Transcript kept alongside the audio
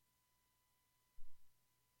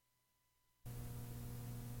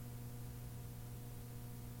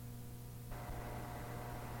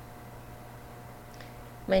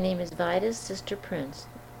My name is Vida Sister Prince.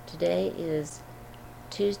 Today is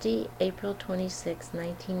Tuesday, April 26,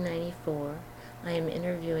 1994. I am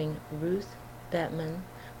interviewing Ruth Bettman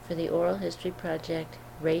for the Oral History Project,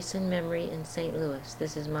 Race and Memory in St. Louis.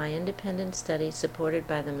 This is my independent study supported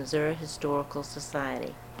by the Missouri Historical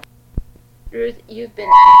Society. Ruth, you've been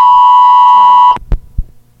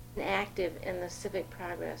active in the civic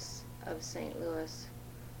progress of St. Louis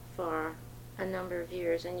for a number of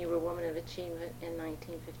years, and you were Woman of Achievement in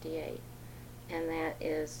 1958, and that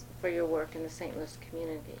is for your work in the St. Louis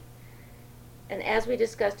community. And as we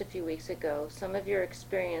discussed a few weeks ago, some of your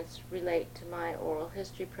experience relate to my oral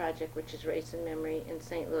history project, which is Race and Memory in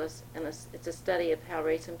St. Louis, and it's a study of how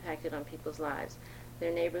race impacted on people's lives,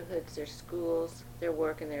 their neighborhoods, their schools, their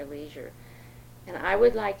work, and their leisure. And I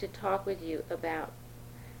would like to talk with you about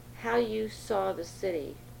how you saw the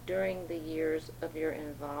city during the years of your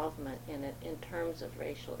involvement in it in terms of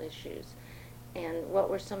racial issues, and what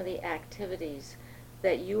were some of the activities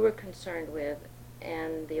that you were concerned with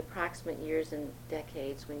and the approximate years and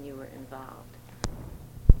decades when you were involved.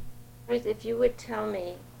 Ruth, if you would tell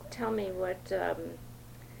me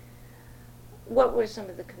what were some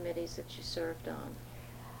of the committees that you served on?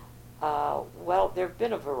 Well, there have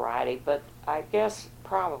been a variety, but I guess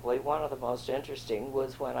probably one of the most interesting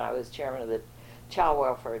was when I was chairman of the Child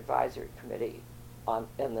Welfare Advisory Committee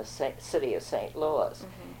in the city of St. Louis.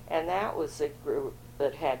 Mm-hmm. And that was a group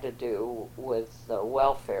that had to do with the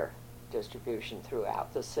welfare distribution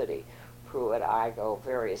throughout the city, Pruitt Igoe,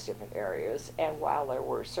 various different areas. And while there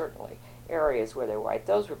were certainly areas where they were white,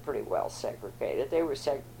 those were pretty well segregated. They were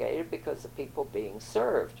segregated because the people being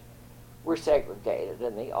served were segregated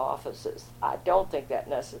in the offices. I don't think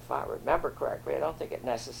that if I remember correctly, I don't think it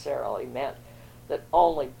necessarily meant that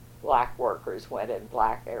only black workers went in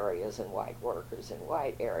black areas and white workers in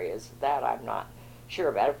white areas. That I'm not sure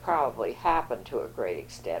about. It probably happened to a great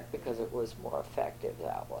extent because it was more effective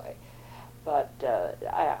that way. But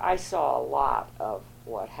I saw a lot of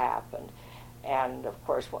what happened. And of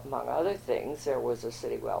course, among other things, there was a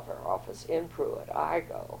city welfare office in Pruitt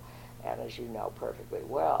Igoe. And as you know perfectly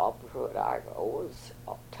well, Pruitt Igoe was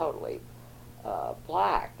totally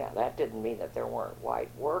black. Now, that didn't mean that there weren't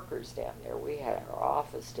white workers down there. We had our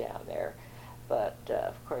office down there. But,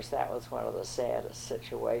 of course, that was one of the saddest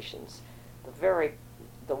situations.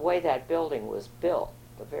 The way that building was built,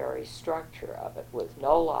 the very structure of it, with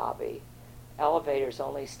no lobby, elevators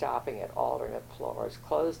only stopping at alternate floors,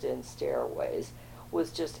 closed-in stairways,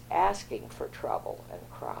 was just asking for trouble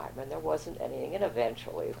and crime, and there wasn't anything. And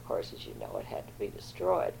eventually, of course, as you know, it had to be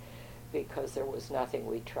destroyed because there was nothing.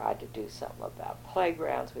 We tried to do something about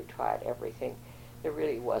playgrounds. We tried everything. There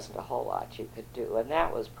really wasn't a whole lot you could do, and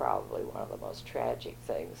that was probably one of the most tragic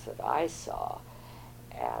things that I saw.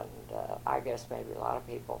 And I guess maybe a lot of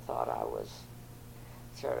people thought I was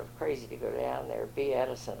sort of crazy to go down there. B.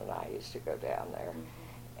 Edison and I used to go down there,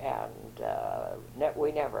 and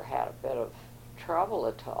we never had a bit of trouble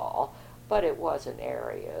at all, but it was an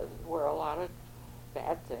area where a lot of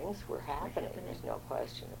bad things were happening. There's no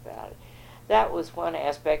question about it. That was one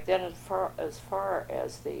aspect. Then as far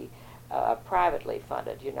as the privately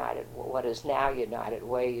funded what is now United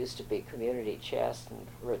Way, used to be Community Chest and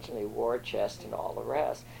originally War Chest and all the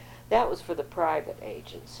rest, that was for the private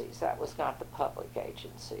agencies. That was not the public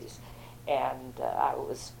agencies. And I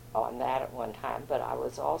was on that at one time, but I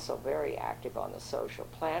was also very active on the Social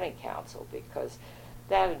Planning Council because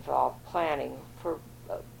that involved planning for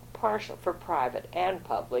private and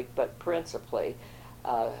public, but principally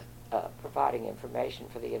providing information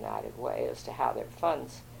for the United Way as to how their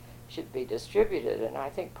funds should be distributed. And I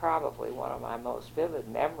think probably one of my most vivid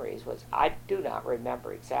memories was, I do not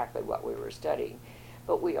remember exactly what we were studying,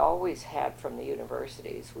 but we always had from the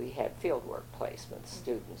universities, we had fieldwork placements,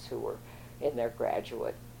 students who were in their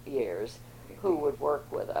graduate years who would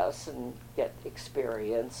work with us and get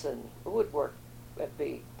experience and would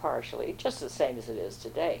be partially, just the same as it is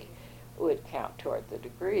today, would count toward the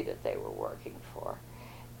degree that they were working for.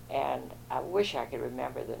 And I wish I could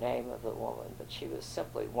remember the name of the woman, but she was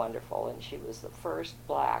simply wonderful, and she was the first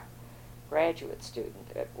black graduate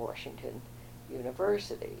student at Washington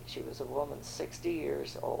University. She was a woman 60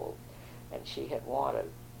 years old, and she had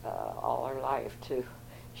wanted all her life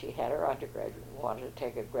she had her undergraduate, wanted to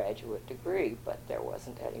take a graduate degree, but there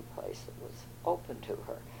wasn't any place that was open to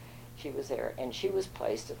her. She was there, and she was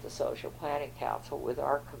placed at the Social Planning Council with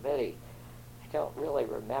our committee. I don't really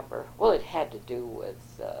remember. Well, it had to do with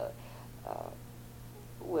the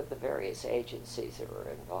various agencies that were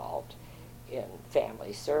involved in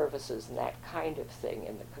family services and that kind of thing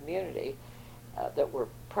in the community that were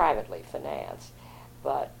privately financed.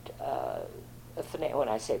 But when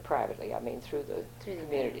I say privately, I mean through the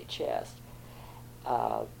community chest.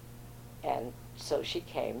 And so she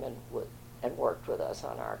came and worked with us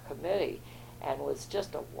on our committee, and was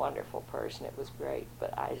just a wonderful person. It was great.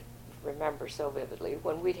 But I remember so vividly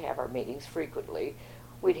when we'd have our meetings frequently,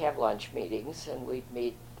 we'd have lunch meetings, and we'd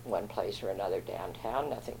meet one place or another downtown,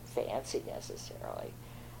 nothing fancy necessarily.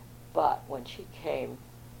 But when she came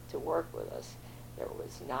to work with us, there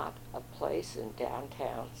was not a place in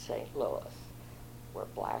downtown St. Louis where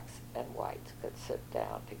blacks and whites could sit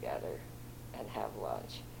down together and have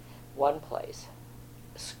lunch. One place,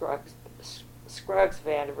 Scruggs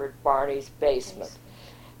Vanderbilt Barney's basement.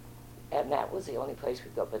 And that was the only place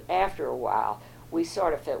we'd go. But after a while, we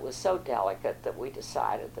sort of, it was so delicate that we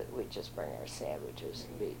decided that we'd just bring our sandwiches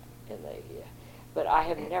and be in the, but I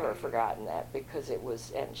have never forgotten that, because it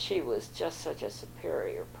was, and she was just such a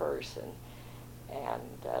superior person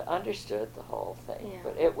and understood the whole thing. Yeah.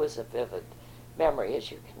 But it was a vivid memory,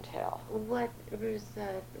 as you can tell. What, Ruth,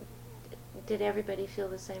 did everybody feel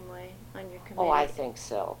the same way on your committee? Oh, I think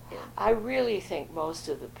so. Yeah. I really think most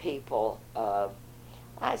of the people,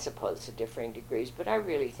 I suppose to differing degrees, but I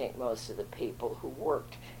really think most of the people who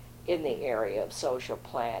worked in the area of social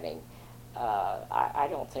planning, I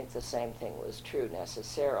don't think the same thing was true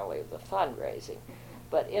necessarily of the fundraising,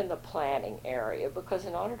 but in the planning area, because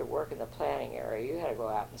in order to work in the planning area, you had to go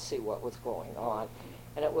out and see what was going on,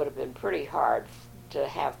 and it would have been pretty hard to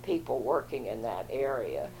have people working in that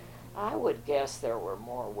area. I would guess there were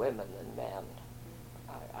more women than men.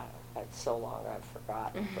 It's so long I've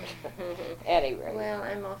forgotten. But anyway. Well,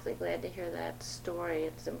 I'm awfully glad to hear that story.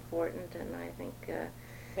 It's important, and I think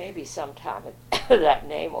maybe sometime that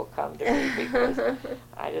name will come to me, because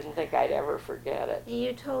I didn't think I'd ever forget it.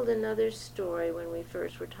 You told another story when we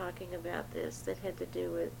first were talking about this that had to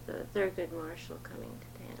do with Thurgood Marshall coming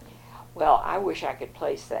to town. Well, I wish I could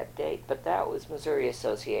place that date, but that was Missouri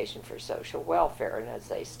Association for Social Welfare, and as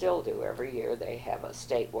they still do every year, they have a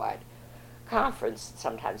statewide conference.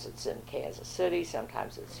 Sometimes it's in Kansas City,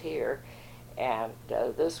 sometimes it's here, and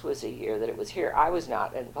this was a year that it was here. I was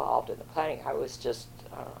not involved in the planning. I was just,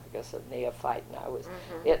 I guess, a neophyte, and I was.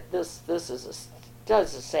 Does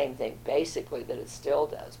the same thing basically that it still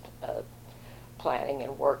does, planning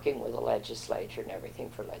and working with the legislature and everything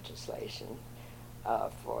for legislation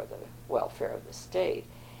for the welfare of the state,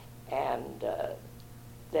 and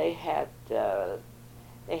they had their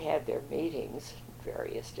meetings in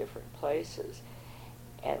various different places,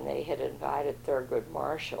 and they had invited Thurgood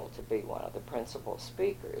Marshall to be one of the principal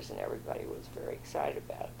speakers, and everybody was very excited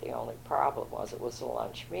about it. The only problem was it was a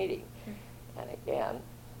lunch meeting, and again,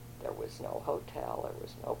 there was no hotel, there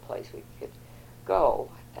was no place we could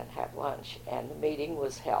go and have lunch, and the meeting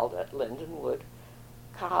was held at Lindenwood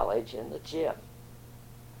College in the gym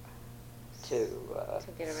so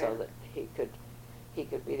that he could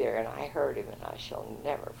be there, and I heard him, and I shall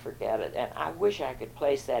never forget it. And I wish I could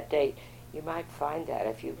place that date. You might find that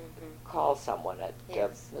if you call someone at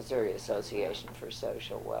Missouri Association for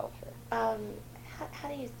Social Welfare. How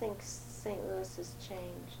do you think St. Louis has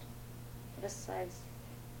changed, besides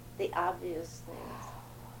the obvious things?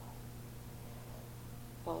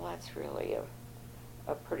 Well, that's really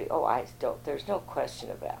a pretty, there's no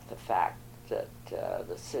question about the fact that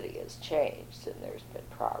the city has changed, and there's been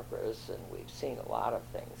progress, and we've seen a lot of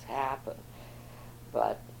things happen.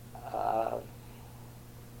 But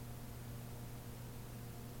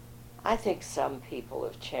I think some people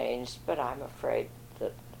have changed, but I'm afraid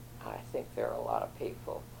that I think there are a lot of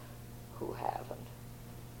people who haven't.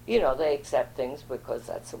 You know, they accept things because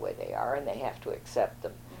that's the way they are, and they have to accept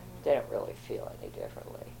them. They don't really feel any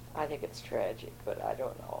differently. I think it's tragic, but I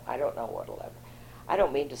don't know. I don't know what'll ever. I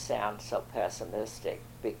don't mean to sound so pessimistic,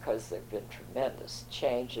 because there have been tremendous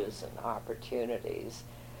changes and opportunities,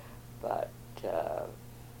 but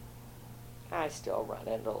I still run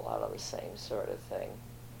into a lot of the same sort of thing.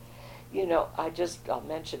 You know, I'll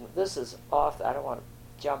mention, this is off, I don't want to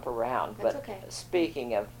jump around, That's but okay.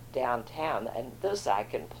 Speaking of downtown, and this I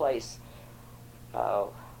can place,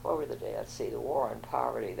 what were the days? Let's see, the War on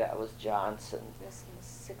Poverty, that was Johnson. This was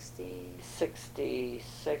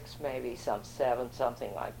 66, maybe,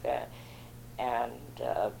 something like that. And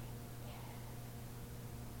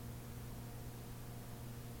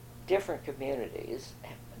different communities,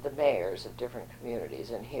 the mayors of different communities,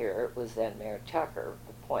 and here it was then Mayor Tucker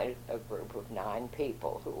appointed a group of 9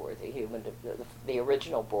 people who were the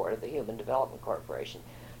original board of the Human Development Corporation,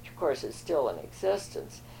 which of course is still in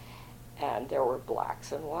existence. And there were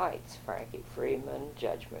blacks and whites, Frankie Freeman,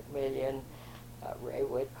 Judge McMillian, Ray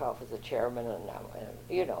Whitcoff was the chairman, and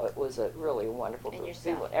you know, it was a really wonderful group of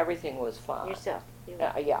people. Everything was fine. Yourself.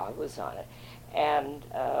 Yeah, I was on it. And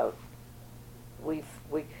we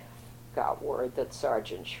got word that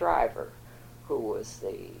Sergeant Shriver, who was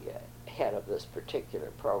the head of this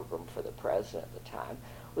particular program for the president at the time,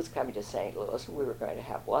 was coming to St. Louis, and we were going to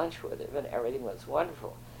have lunch with him, and everything was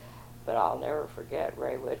wonderful. But I'll never forget,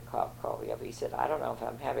 Ray Whitcock called me up. He said, I don't know if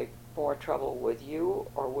I'm having more trouble with you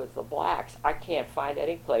or with the blacks. I can't find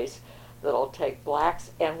any place that'll take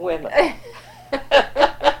blacks and women.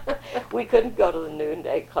 We couldn't go to the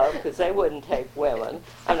Noonday Club because they wouldn't take women.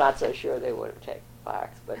 I'm not so sure they would have taken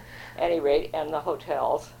blacks, but at any rate, and the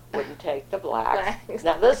hotels wouldn't take the blacks.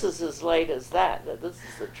 Now this is as late as that. This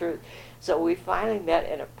is the truth. So we finally met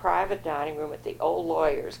in a private dining room at the Old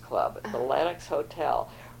Lawyers Club at the Lenox Hotel.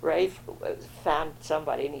 Ray found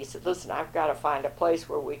somebody, and he said, listen, I've got to find a place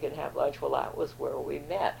where we can have lunch. Well, that was where we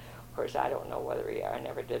met. Of course, I don't know whether I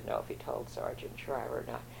never did know if he told Sergeant Shriver or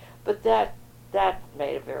not. But that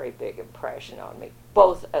made a very big impression on me,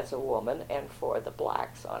 both as a woman and for the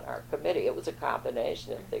blacks on our committee. It was a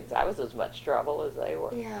combination of things. I was as much trouble as they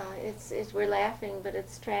were. Yeah, we're laughing, but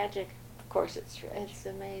it's tragic. Of course it's tragic. It's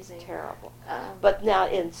amazing. Terrible. But now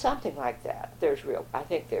in something like that, I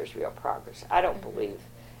think there's real progress. I don't believe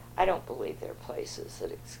there are places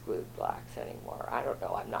that exclude blacks anymore. I don't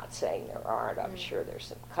know. I'm not saying there aren't. I'm sure there's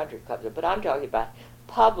some country clubs, but I'm talking about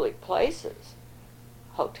public places,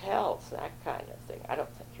 hotels, that kind of thing. I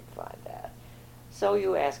don't think you'd find that. So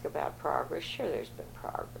you ask about progress. Sure, there's been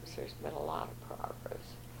progress. There's been a lot of progress.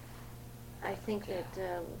 I think that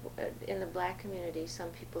in the black community, some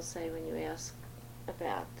people say when you ask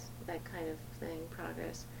about that kind of thing,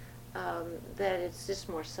 progress, that it's just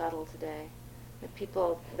more subtle today. That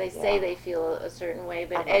people, they say they feel a certain way,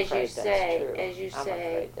 but as you say,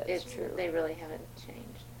 they really haven't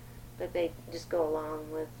changed. But they just go along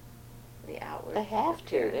with the outward. They have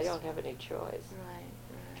appearance. to. They don't have any choice. Right.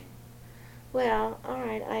 Well, all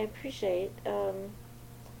right. I appreciate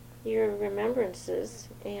your remembrances,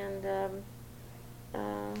 and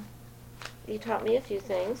you taught me a few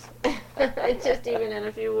things, just even in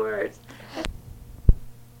a few words.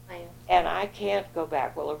 And I can't go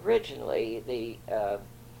back. Well, originally the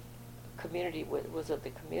community was it the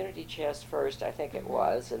community chest first, I think it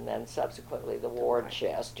was, and then subsequently the ward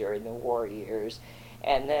chest during the war years,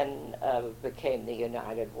 and then became the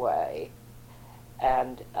United Way,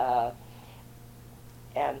 and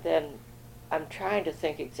then I'm trying to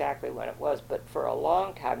think exactly when it was, but for a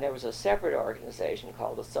long time there was a separate organization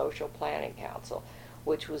called the Social Planning Council,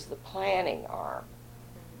 which was the planning arm.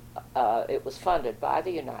 It was funded by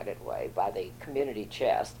the United Way, by the community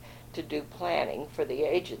chest, to do planning for the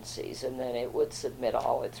agencies, and then it would submit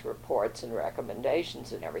all its reports and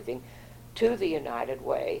recommendations and everything to the United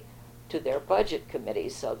Way, to their budget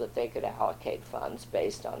committees, so that they could allocate funds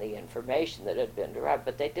based on the information that had been derived.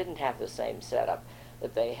 But they didn't have the same setup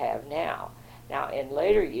that they have now. Now, in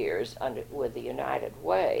later years, with the United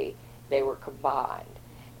Way, they were combined.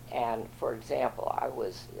 And for example, I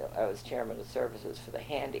was chairman of services for the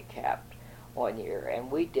handicapped one year,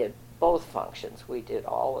 and we did both functions. We did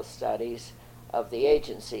all the studies of the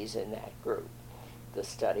agencies in that group, the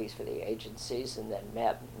studies for the agencies, and then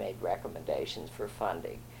met and made recommendations for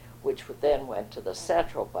funding, which then went to the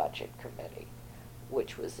Central Budget Committee,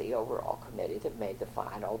 which was the overall committee that made the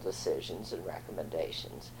final decisions and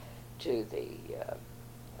recommendations to the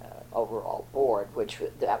overall board,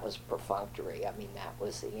 that was perfunctory. I mean, that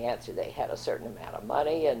was the answer. They had a certain amount of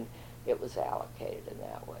money, and it was allocated in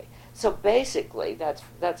that way. So basically, that's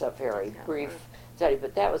a very brief study,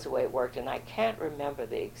 but that was the way it worked, and I can't remember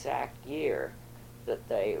the exact year that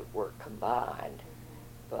they were combined,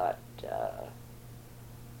 but,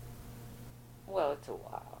 well, it's a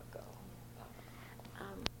while ago.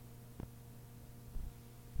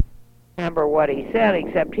 Remember what he said,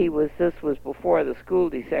 except this was before the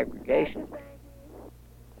school desegregation.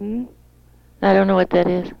 I don't know what that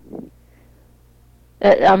is.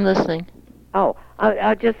 I'm listening. Oh,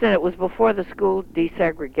 I just said it was before the school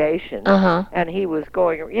desegregation, and he was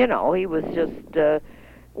going, he was just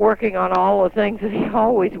working on all the things that he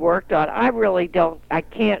always worked on.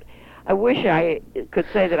 I wish I could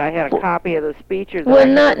say that I had a copy of the speech or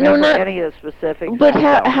that I could remember any of the specifics. But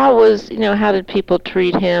how did people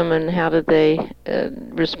treat him, and how did they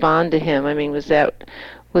respond to him? I mean,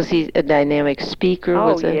 was he a dynamic speaker?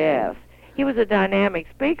 Yes. He was a dynamic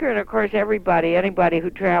speaker, and of course anybody who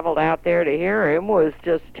traveled out there to hear him was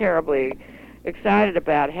just terribly excited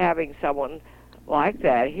about having someone like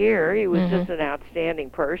that here. He was just an outstanding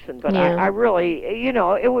person, but I really,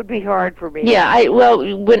 it would be hard for me. Yeah,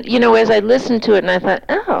 as I listened to it, and I thought,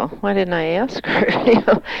 oh, why didn't I ask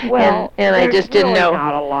her? Well, and I just didn't know.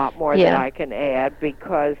 Not a lot more that I can add,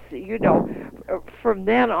 because from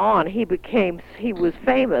then on, he was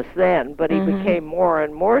famous then, but he became more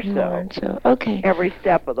and more so. Okay. Every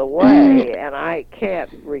step of the way, and I can't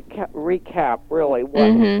recap really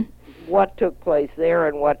what took place there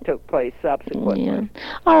and what took place subsequently. Yeah.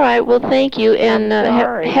 All right. Well, thank you, and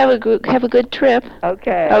have a good trip.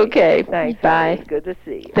 Okay. Okay. Thanks. Bye. It's good to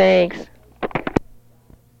see you. Thanks.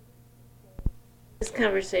 This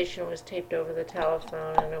conversation was taped over the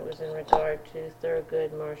telephone, and it was in regard to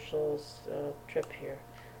Thurgood Marshall's trip here,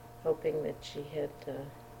 hoping that she had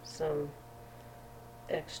some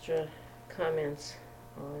extra comments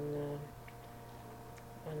on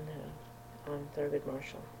Thurgood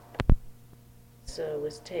Marshall. So it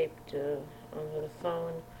was taped over the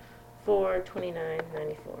phone for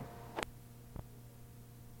 29.94.